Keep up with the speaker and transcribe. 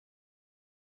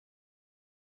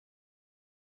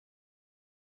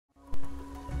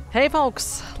Hey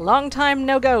folks, long time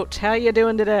no Goat. How you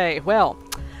doing today? Well,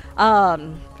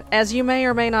 as you may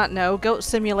or may not know, Goat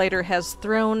Simulator has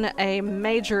thrown a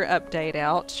major update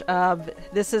out.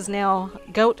 This is now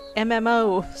Goat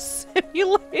MMO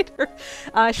Simulator.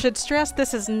 I should stress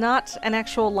this is not an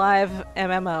actual live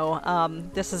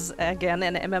MMO. This is again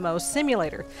an MMO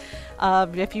simulator.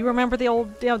 If you remember the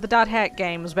old, the .hack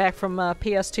games back from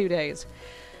PS2 days.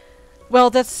 Well,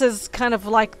 this is kind of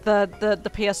like the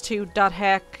PS2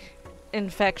 .hack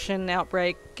infection,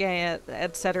 outbreak,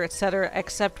 etc.,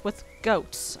 except with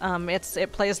goats.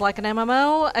 It plays like an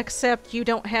MMO, except you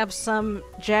don't have some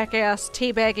jackass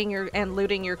teabagging and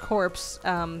looting your corpse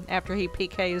after he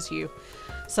PKs you.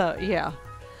 So, yeah.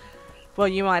 Well,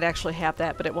 you might actually have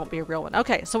that, but it won't be a real one.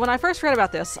 Okay, so when I first read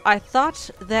about this, I thought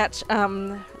that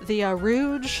the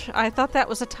Rouge, I thought that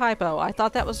was a typo. I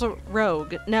thought that was a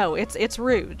rogue. No, it's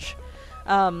Rouge.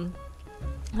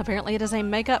 Apparently it is a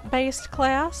makeup-based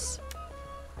class.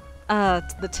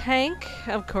 The tank,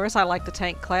 of course, I like the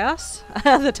tank class.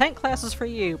 The tank class is for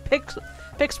you.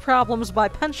 Fix problems by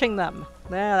punching them.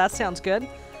 Yeah, that sounds good.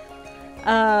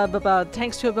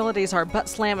 Tank's two abilities are Butt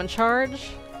Slam and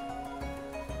Charge.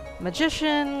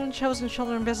 Magician, chosen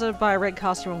children visited by a red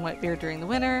costume and white beard during the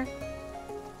winter.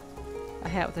 I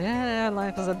have the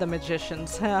life of the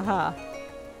magicians. Haha.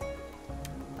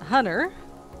 Hunter.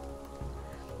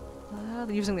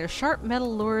 Using their sharp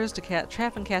metal lures to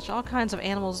trap and catch all kinds of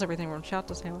animals, everything from shout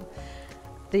to sound.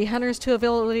 The hunter's two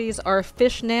abilities are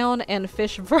fish noun and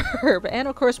fish verb, and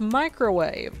of course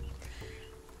microwave.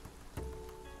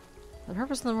 The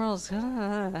purpose of the world is...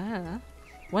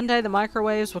 One day the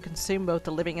microwaves will consume both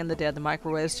the living and the dead. The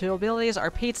microwave's two abilities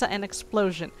are pizza and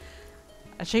explosion.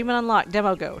 Achievement unlocked,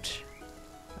 demo goat.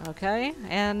 Okay,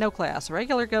 and no class.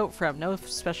 Regular goat from no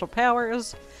special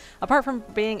powers. Apart from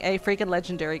being a freaking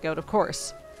legendary goat, of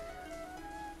course.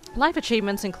 Life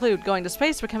achievements include going to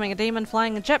space, becoming a demon,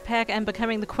 flying a jetpack, and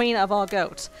becoming the queen of all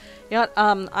goats. You know what,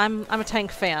 I'm a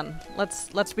tank fan.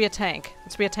 Let's be a tank.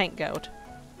 Let's be a tank goat.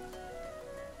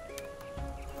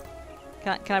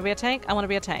 Can I be a tank? I want to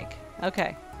be a tank.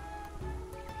 Okay.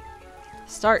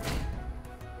 Start.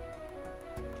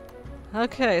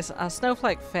 Okay, so a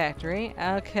snowflake factory.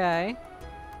 Okay.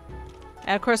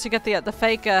 And of course you get the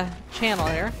fake channel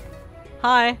here.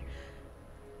 Hi.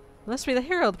 Must be the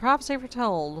hero, the prophecy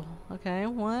foretold. Okay,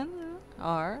 one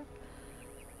R.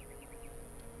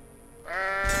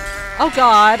 Oh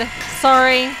god.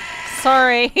 Sorry.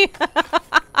 Sorry.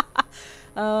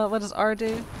 What does R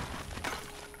do?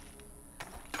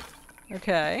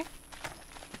 Okay.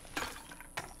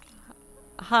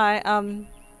 Hi,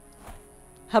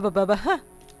 hubba bubba, huh.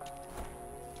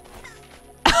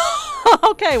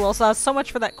 Okay, well, so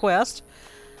much for that quest.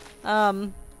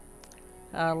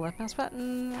 Left mouse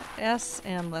button, S,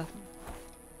 and left.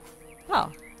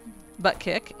 Oh. Butt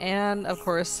kick, and of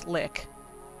course, lick.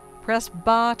 Press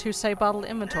ba to say bottled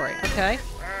inventory. Okay.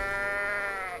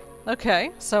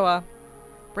 Okay, so,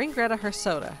 bring Greta her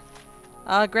soda.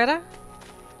 Greta?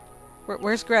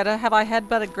 Where's Greta? Have I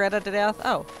headbutted Greta to death?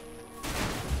 Oh.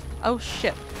 Oh,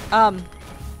 shit.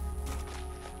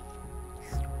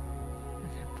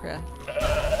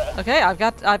 Okay, I've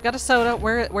got a soda.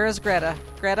 Where is Greta?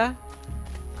 Greta?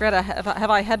 Greta,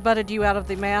 have I headbutted you out of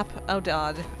the map? Oh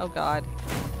god. Oh god.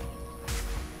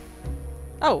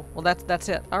 Oh, well that's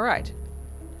it. All right.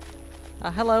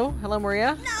 Hello,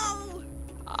 Maria. No.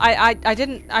 I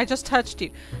didn't. I just touched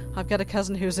you. I've got a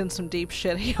cousin who's in some deep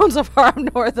shit. He owns a farm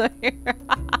north of here.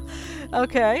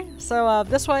 Okay, so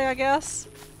this way, I guess.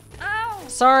 Oh.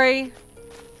 Sorry.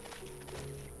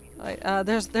 Wait,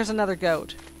 there's another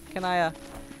goat. Can I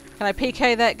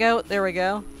PK that goat? There we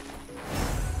go.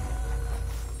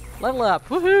 Level up.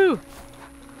 Woohoo!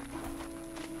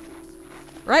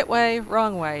 Right way,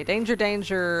 wrong way. Danger,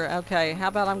 danger. Okay, how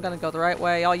about I'm gonna go the right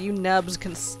way? All you nubs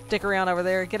can stick around over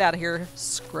there. Get out of here,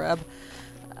 scrub.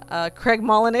 Craig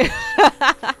Molyneux.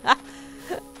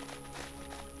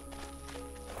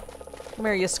 Come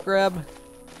here, you scrub.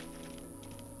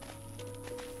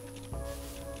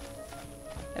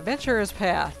 Adventurer's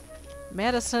Path.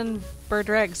 Madison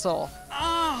Berdragsol.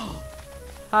 Oh.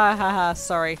 Ha ha ha,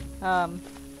 sorry.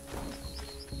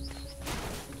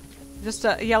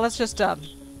 Yeah, let's just,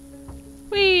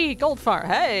 whee! Gold farm,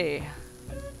 hey!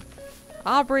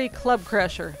 Aubrey Club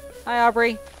Crusher. Hi,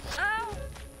 Aubrey. Oh.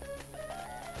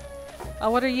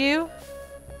 Oh, what are you?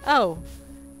 Oh.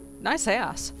 Nice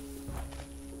ass.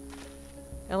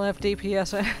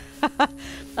 LFDPS.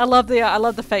 I love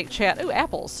the fake chat. Ooh,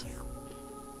 apples.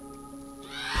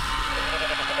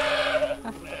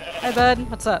 Hi, bud.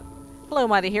 What's up? Hello,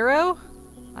 mighty hero.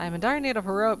 I am in dire need of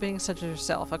heroic beings such as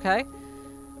yourself, okay?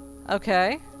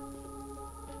 Okay.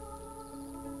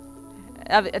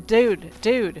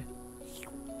 Dude.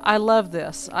 I love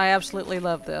this. I absolutely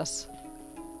love this.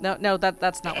 No,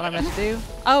 that's not what I meant to do.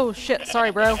 Oh, shit.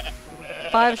 Sorry, bro.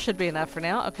 5 should be enough for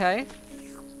now. Okay.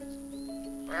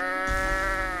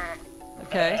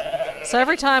 Okay. So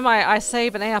every time I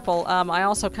save an apple, I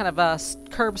also kind of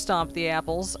curb stomp the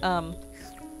apples.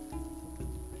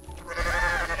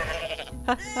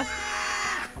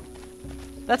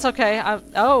 That's okay.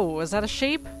 Oh, is that a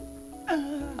sheep?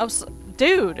 Oh,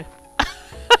 dude.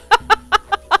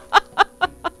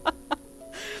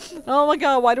 Oh my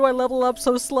god, why do I level up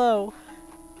so slow?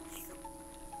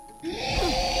 Okay,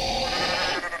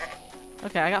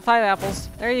 I got 5 apples.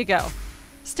 There you go.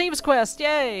 Steve's quest,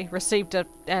 yay! Received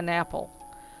an apple.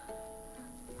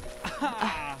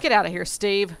 Get out of here,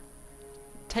 Steve.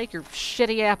 Take your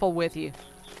shitty apple with you.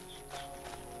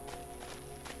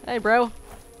 Hey, bro.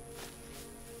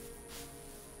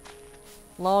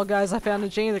 Lol, guys, I found a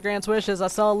genie that grants wishes. I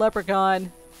saw a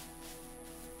leprechaun.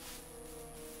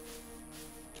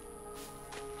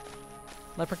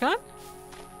 Leprechaun?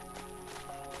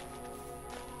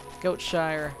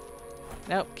 Goatshire.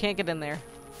 Nope, can't get in there.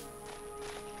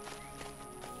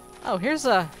 Oh, here's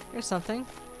something.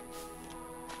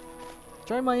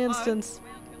 Join my instance.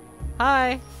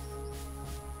 Hi.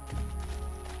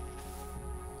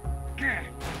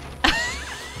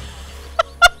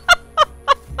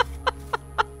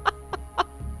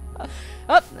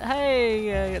 Oh,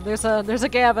 hey, there's a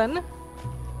Gavin.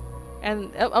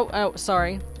 And oh,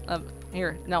 sorry.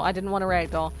 Here, no, I didn't want a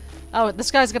ragdoll. Oh,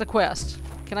 this guy's got a quest.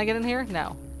 Can I get in here?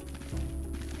 No.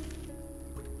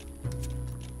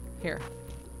 Here.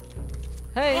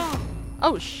 Hey.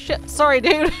 Oh shit! Sorry,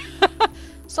 dude.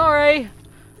 Sorry.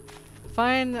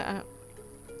 Find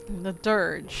the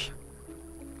dirge.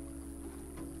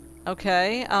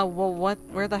 Okay. Well, what?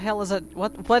 Where the hell is it?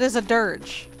 What is a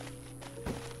dirge?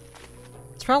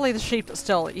 It's probably the sheep that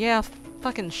stole it. Yeah,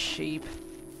 fucking sheep.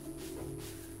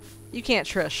 You can't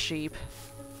trust sheep.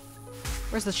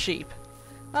 Where's the sheep?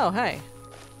 Oh, hey.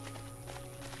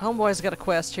 Homeboy's got a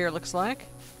quest here, looks like.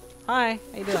 Hi,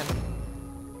 how you doing?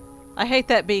 I hate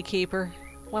that beekeeper.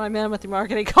 When I met him at the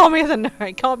market, he called me a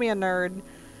nerd.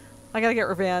 I gotta get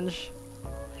revenge.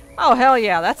 Oh, hell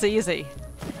yeah, that's easy.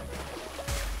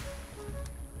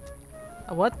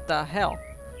 What the hell?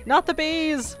 Not the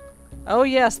bees! Oh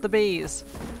yes, the bees.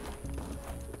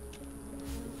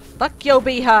 Fuck yo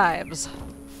beehives.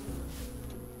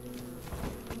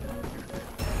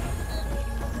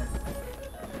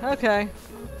 Okay.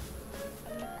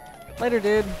 Later,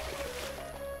 dude.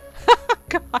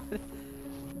 God.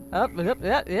 Oh,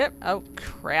 yep. Oh,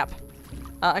 crap.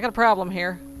 I got a problem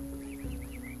here.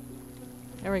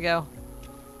 There we go.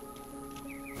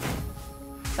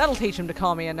 That'll teach him to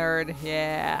call me a nerd.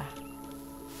 Yeah.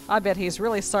 I bet he's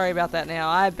really sorry about that now.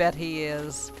 I bet he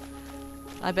is.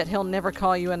 I bet he'll never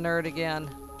call you a nerd again.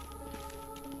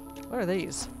 What are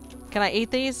these? Can I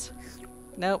eat these?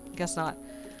 Nope, guess not.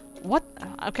 What?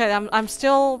 Okay, I'm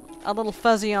still a little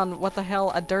fuzzy on what the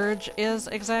hell a dirge is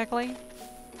exactly.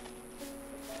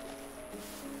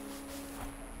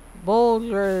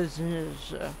 Bulgars.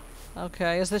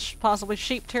 Okay, is this possibly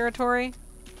sheep territory?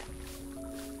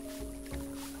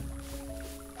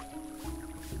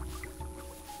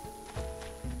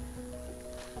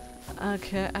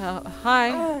 Okay,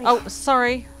 hi. Oh,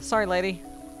 sorry. Sorry, lady.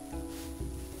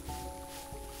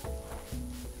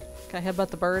 Can I headbutt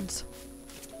the birds?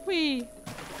 Whee!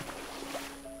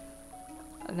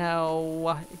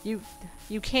 No, you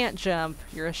can't jump.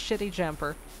 You're a shitty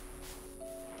jumper.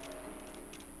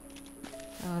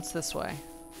 Oh, it's this way.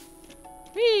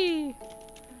 Whee!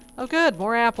 Oh good,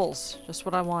 more apples. Just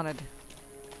what I wanted.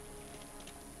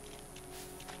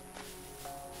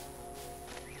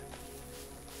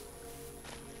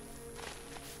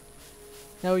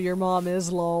 No, your mom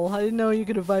is lol. I didn't know you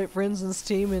could invite friends and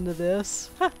Steam into this.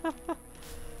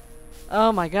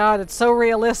 Oh my god, it's so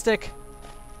realistic.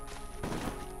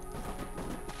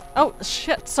 Oh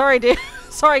shit, sorry dude.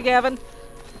 Sorry Gavin.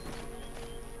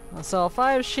 I saw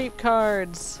 5 sheep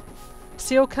cards.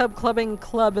 Seal Cub Clubbing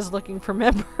Club is looking for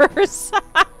members.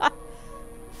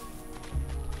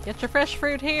 Get your fresh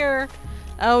fruit here.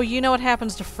 Oh, you know what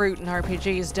happens to fruit in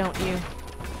RPGs, don't you?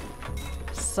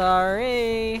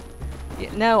 Sorry.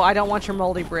 No, I don't want your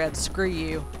moldy bread. Screw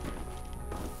you.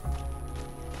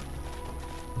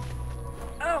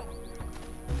 Oh.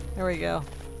 There we go.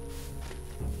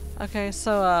 Okay,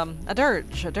 so a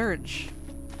dirge.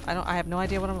 I have no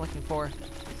idea what I'm looking for.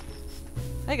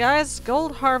 Hey guys,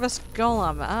 Gold Harvest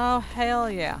Golem. Oh hell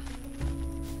yeah.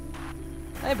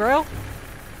 Hey bro.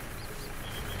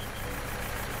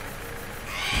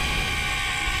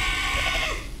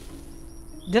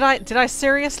 Did I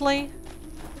seriously?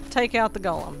 take out the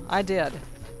golem. I did.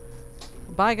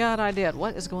 By God, I did.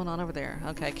 What is going on over there?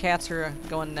 Okay, cats are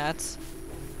going nuts.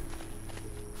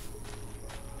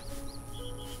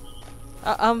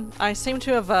 I seem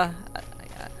to have,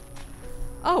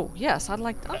 oh, yes, I'll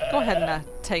go ahead and,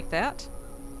 take that.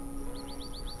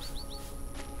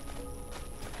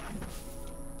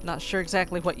 Not sure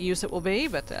exactly what use it will be,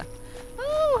 but,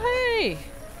 oh, hey!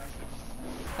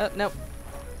 Oh, nope.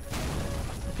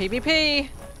 PvP!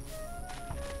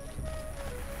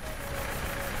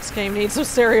 This game needs some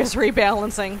serious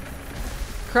rebalancing.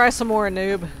 Cry some more,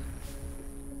 noob.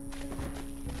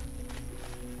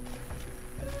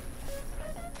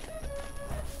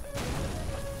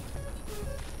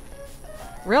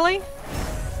 Really? Oh,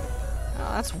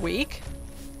 that's weak.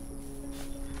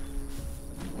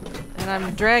 And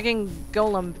I'm dragging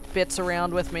golem bits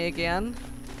around with me again.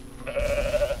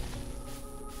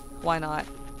 Why not?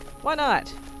 Why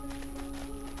not?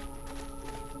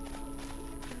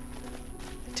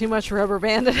 Too much rubber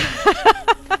banded.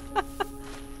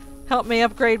 Help me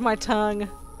upgrade my tongue.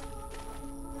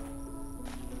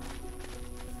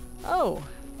 Oh.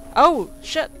 Oh,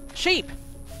 shit. Sheep.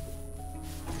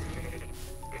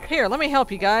 Here, let me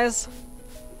help you guys.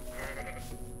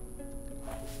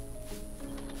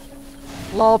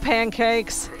 Lol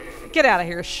pancakes. Get out of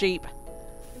here, sheep.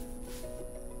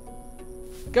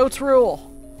 Goats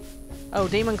rule. Oh,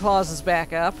 Demon Claws is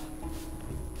back up.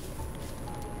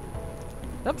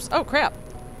 Oops. Oh, crap.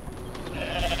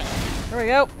 There we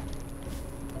go.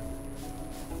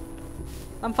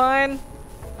 I'm fine.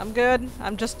 I'm good.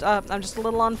 I'm just a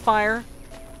little on fire.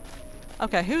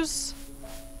 Okay, who's...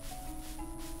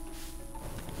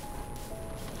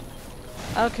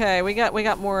 Okay, we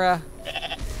got more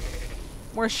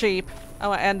sheep.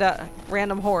 Oh, and a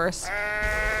random horse.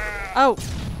 Oh.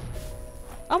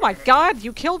 Oh my God,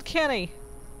 you killed Kenny.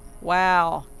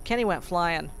 Wow. Kenny went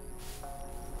flying.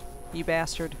 You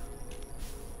bastard.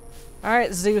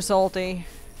 Alright, Zeus ulti.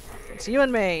 It's you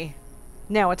and me.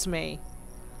 Now it's me.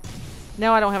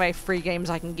 Now I don't have any free games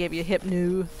I can give you, hip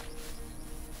new.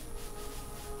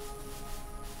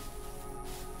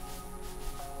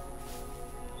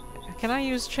 Can I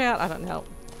use chat? I don't know.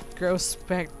 Gross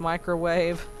spec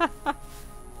microwave.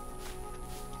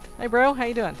 Hey bro, how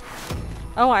you doing?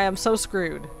 Oh, I am so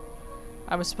screwed.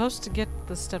 I was supposed to get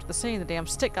the stuff to the city and the damn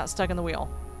stick got stuck in the wheel.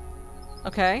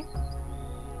 Okay.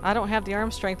 I don't have the arm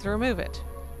strength to remove it.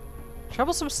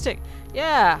 Troublesome stick.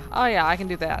 Yeah. Oh yeah, I can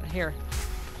do that. Here.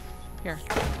 Here.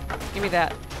 Give me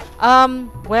that.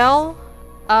 Well,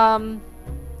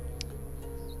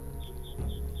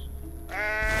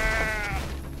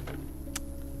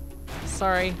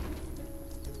 sorry.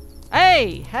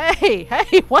 Hey! Hey!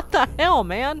 Hey! What the hell,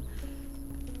 man?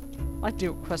 I'd like to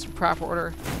do request in proper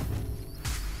order.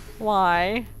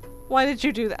 Why? Why did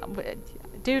you do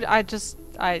that? Dude, I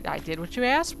did what you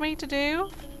asked me to do.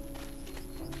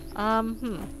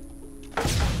 Oh,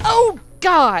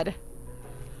 God!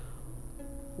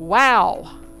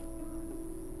 Wow.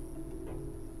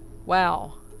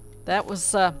 Wow. That was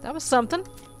something.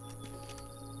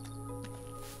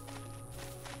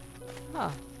 Huh.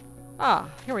 Ah,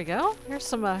 here we go. Here's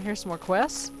some more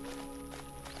quests.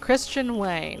 Christian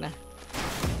Wayne.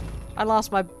 I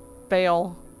lost my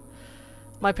bail.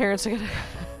 My parents are gonna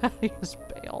use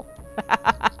bail.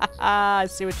 I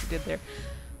see what you did there.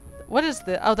 What is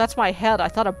the... Oh, that's my head. I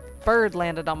thought a bird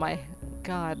landed on my...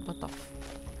 God, what the...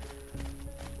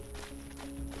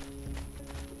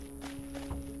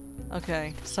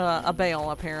 Okay, so a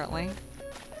bail, apparently.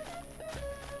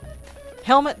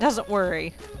 Helmet doesn't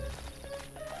worry.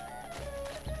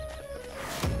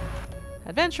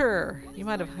 Adventurer! You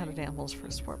might have hunted animals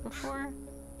for sport before.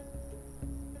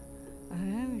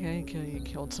 Okay, you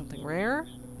killed something rare.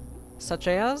 Such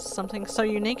as something so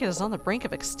unique it is on the brink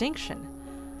of extinction.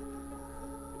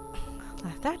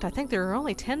 In fact, I think there are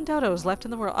only 10 dodos left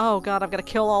in the world. Oh god, I've got to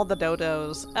kill all the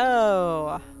dodos.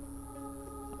 Oh.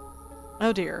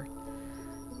 Oh dear.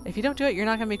 If you don't do it, you're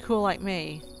not going to be cool like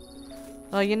me.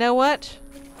 Well, you know what?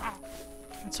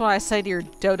 That's why I say to your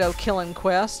dodo killing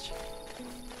quest.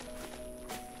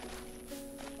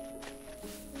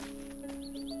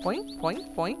 Boink,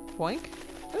 boink, boink, boink.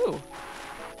 Ooh.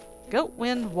 Goat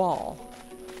wind wall.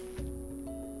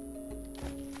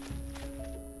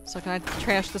 So can I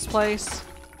trash this place?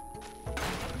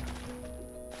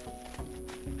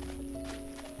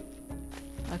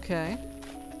 Okay.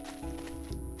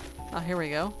 Oh, here we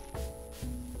go.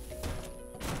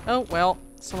 Oh, well,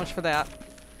 so much for that.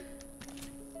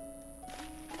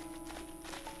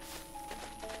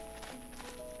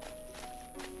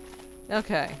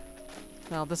 Okay.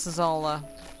 Well, this is all,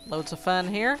 loads of fun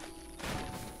here.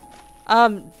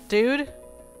 Dude?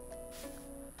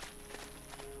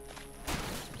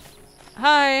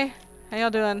 Hi. How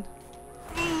y'all doing?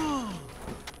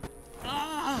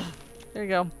 There you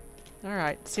go.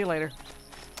 Alright, see you later.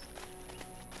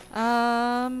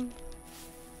 Another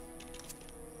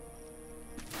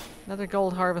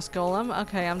gold harvest golem.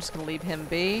 Okay, I'm just gonna leave him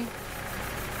be.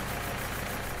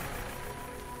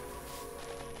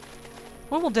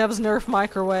 When will devs nerf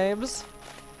microwaves?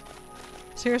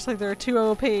 Seriously, they're too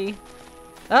OP.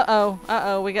 Uh-oh,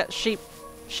 uh-oh, we got sheep.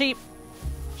 Sheep.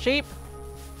 Sheep.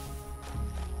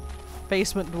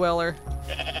 Basement dweller.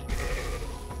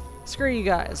 Screw you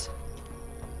guys.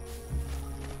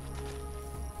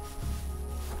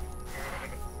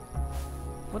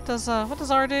 What does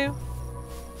R do?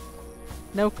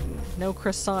 No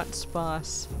croissants,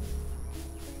 boss.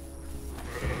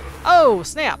 Oh,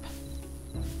 snap!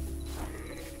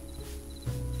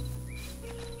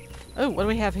 Oh, what do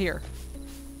we have here?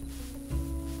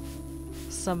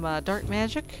 Some dark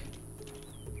magic.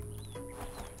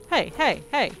 Hey, hey,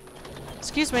 hey!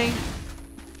 Excuse me.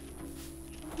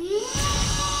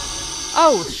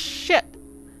 Oh shit!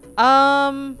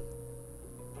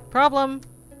 Problem.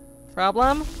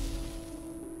 Problem?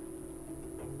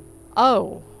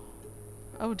 Oh.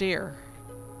 Oh dear.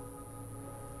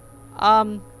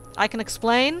 I can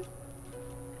explain.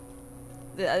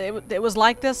 It was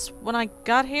like this when I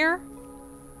got here.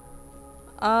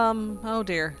 Oh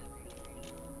dear.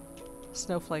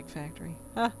 Snowflake factory.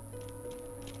 Huh.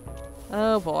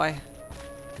 Oh boy.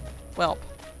 Welp.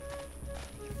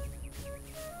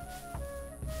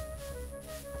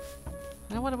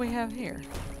 Now what do we have here?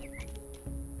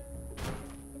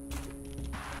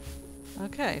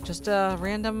 Okay, just a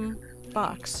random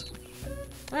box.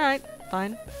 Alright,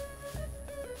 fine.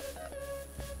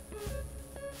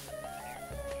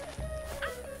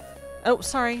 Oh,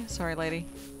 sorry. Sorry, lady.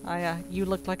 You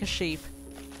looked like a sheep.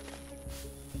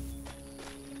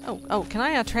 Oh, can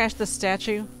I trash this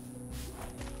statue?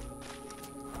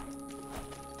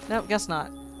 Nope, guess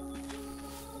not.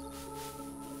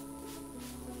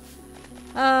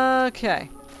 Okay.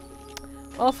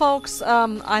 Well, folks,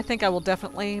 I think I will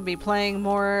definitely be playing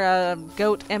more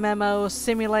Goat MMO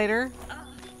Simulator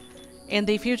in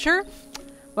the future.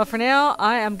 But for now,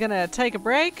 I am gonna take a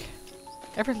break.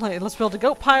 Let's build a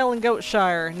goat pile in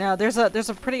Goatshire. Now, there's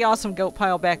a pretty awesome goat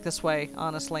pile back this way,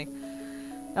 honestly.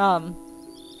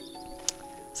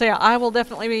 So yeah, I will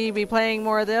definitely be playing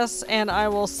more of this, and I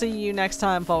will see you next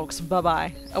time, folks.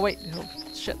 Bye-bye. Oh, wait. Oh,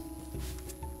 shit.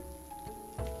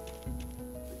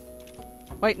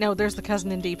 Wait, no, there's the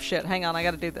cousin in deep shit. Hang on, I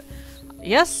gotta do that.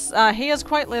 Yes, he is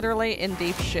quite literally in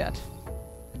deep shit.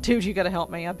 Dude, you gotta help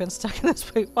me. I've been stuck in this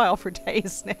pile for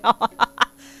days now.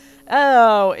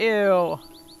 Oh, ew.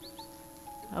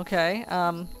 Okay,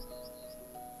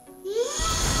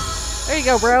 there you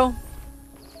go, bro.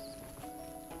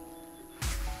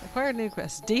 Acquired new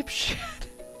quest. Deep shit.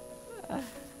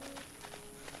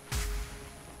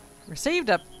 Received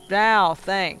a... Ow,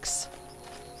 thanks.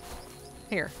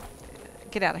 Here.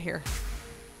 Get out of here.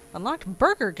 Unlocked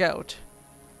burger goat.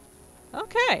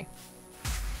 Okay.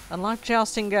 Unlocked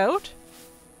jousting goat.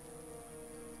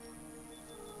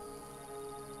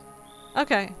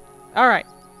 Okay. Alright.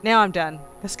 Now I'm done.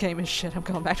 This game is shit. I'm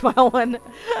going back to my old one.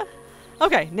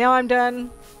 Okay. Now I'm done.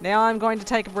 Now I'm going to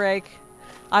take a break.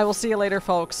 I will see you later,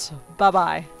 folks.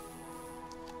 Bye-bye.